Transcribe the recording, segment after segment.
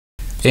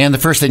And the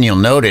first thing you'll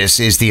notice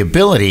is the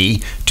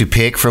ability to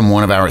pick from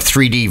one of our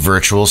 3D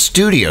virtual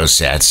studio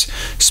sets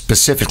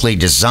specifically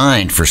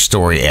designed for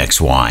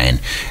Storyxy.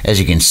 And as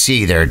you can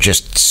see, there are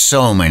just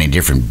so many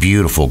different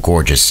beautiful,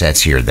 gorgeous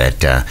sets here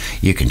that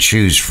you can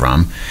choose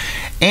from.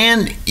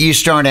 And you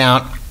start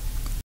out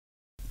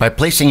by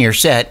placing your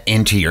set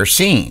into your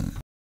scene.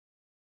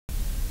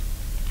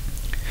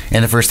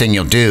 And the first thing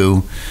you'll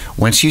do,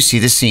 once you see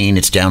the scene,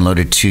 it's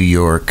downloaded to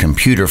your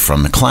computer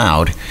from the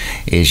cloud,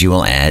 is you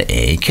will add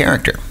a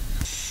character.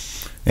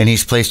 And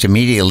he's placed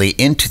immediately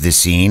into the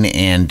scene,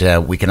 and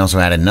we can also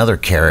add another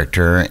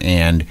character,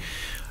 and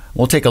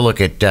we'll take a look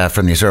at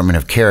from the assortment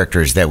of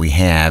characters that we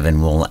have,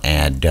 and we'll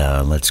add,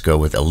 let's go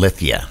with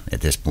Alithia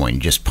at this point. You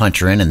just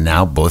punch her in, and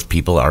now both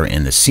people are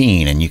in the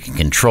scene, and you can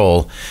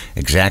control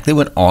exactly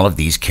what all of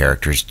these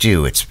characters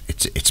do.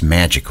 It's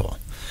magical.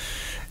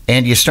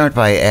 And you start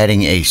by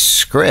adding a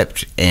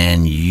script,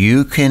 and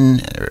you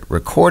can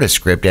record a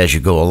script as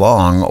you go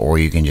along, or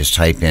you can just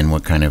type in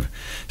what kind of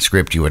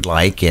script you would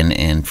like.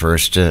 And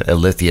first,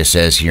 Alithia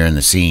says here in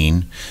the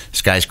scene,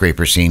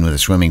 skyscraper scene with a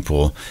swimming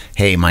pool,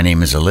 "Hey, my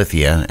name is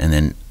Alithia," and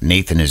then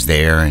Nathan is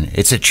there, and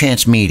it's a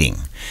chance meeting.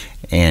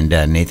 And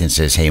Nathan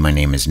says, "Hey, my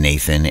name is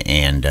Nathan,"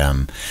 and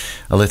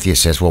Alithia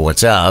says, "Well,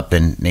 what's up?"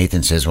 And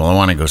Nathan says, "Well, I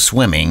want to go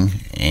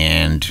swimming,"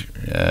 and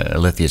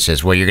Alithia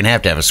says, "Well, you're going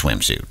to have a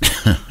swimsuit."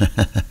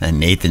 And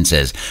Nathan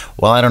says,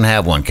 "Well, I don't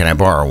have one. Can I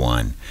borrow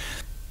one?"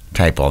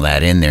 Type all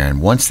that in there,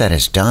 and once that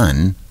is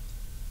done,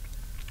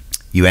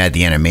 you add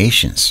the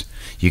animations.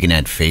 You can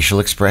add facial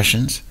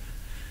expressions.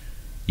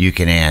 You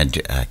can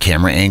add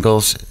camera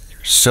angles.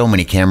 So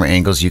many camera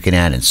angles you can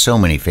add, and so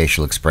many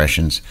facial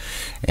expressions,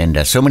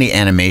 and so many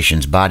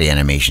animations, body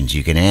animations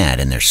you can add,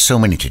 and there's so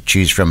many to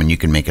choose from, and you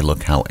can make it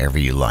look however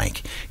you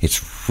like.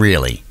 It's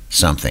really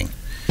something.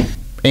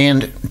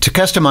 And to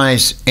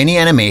customize any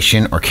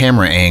animation or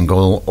camera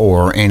angle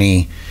or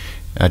any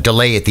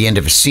delay at the end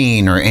of a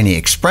scene or any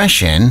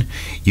expression,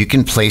 you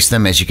can place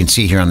them, as you can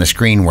see here on the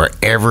screen,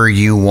 wherever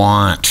you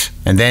want,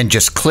 and then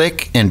just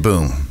click and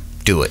boom,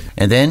 do it.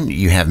 And then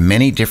you have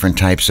many different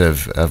types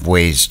of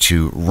ways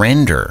to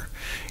render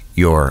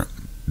your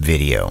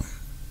video.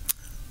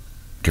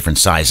 Different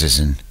sizes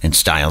and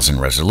styles and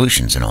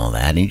resolutions and all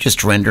that. And you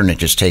just render, and it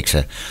just takes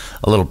a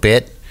little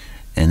bit,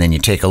 and then you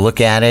take a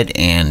look at it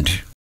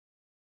and...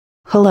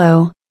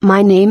 Hello,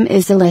 my name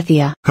is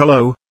Alithia.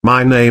 Hello,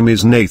 my name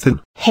is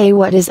Nathan. Hey,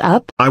 what is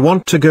up? I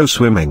want to go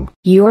swimming.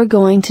 You're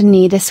going to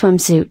need a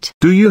swimsuit.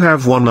 Do you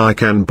have one I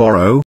can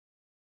borrow?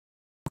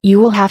 You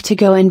will have to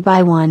go and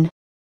buy one.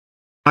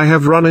 I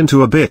have run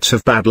into a bit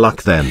of bad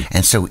luck then.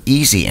 And so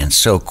easy and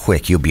so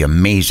quick. You'll be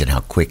amazed at how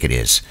quick it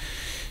is.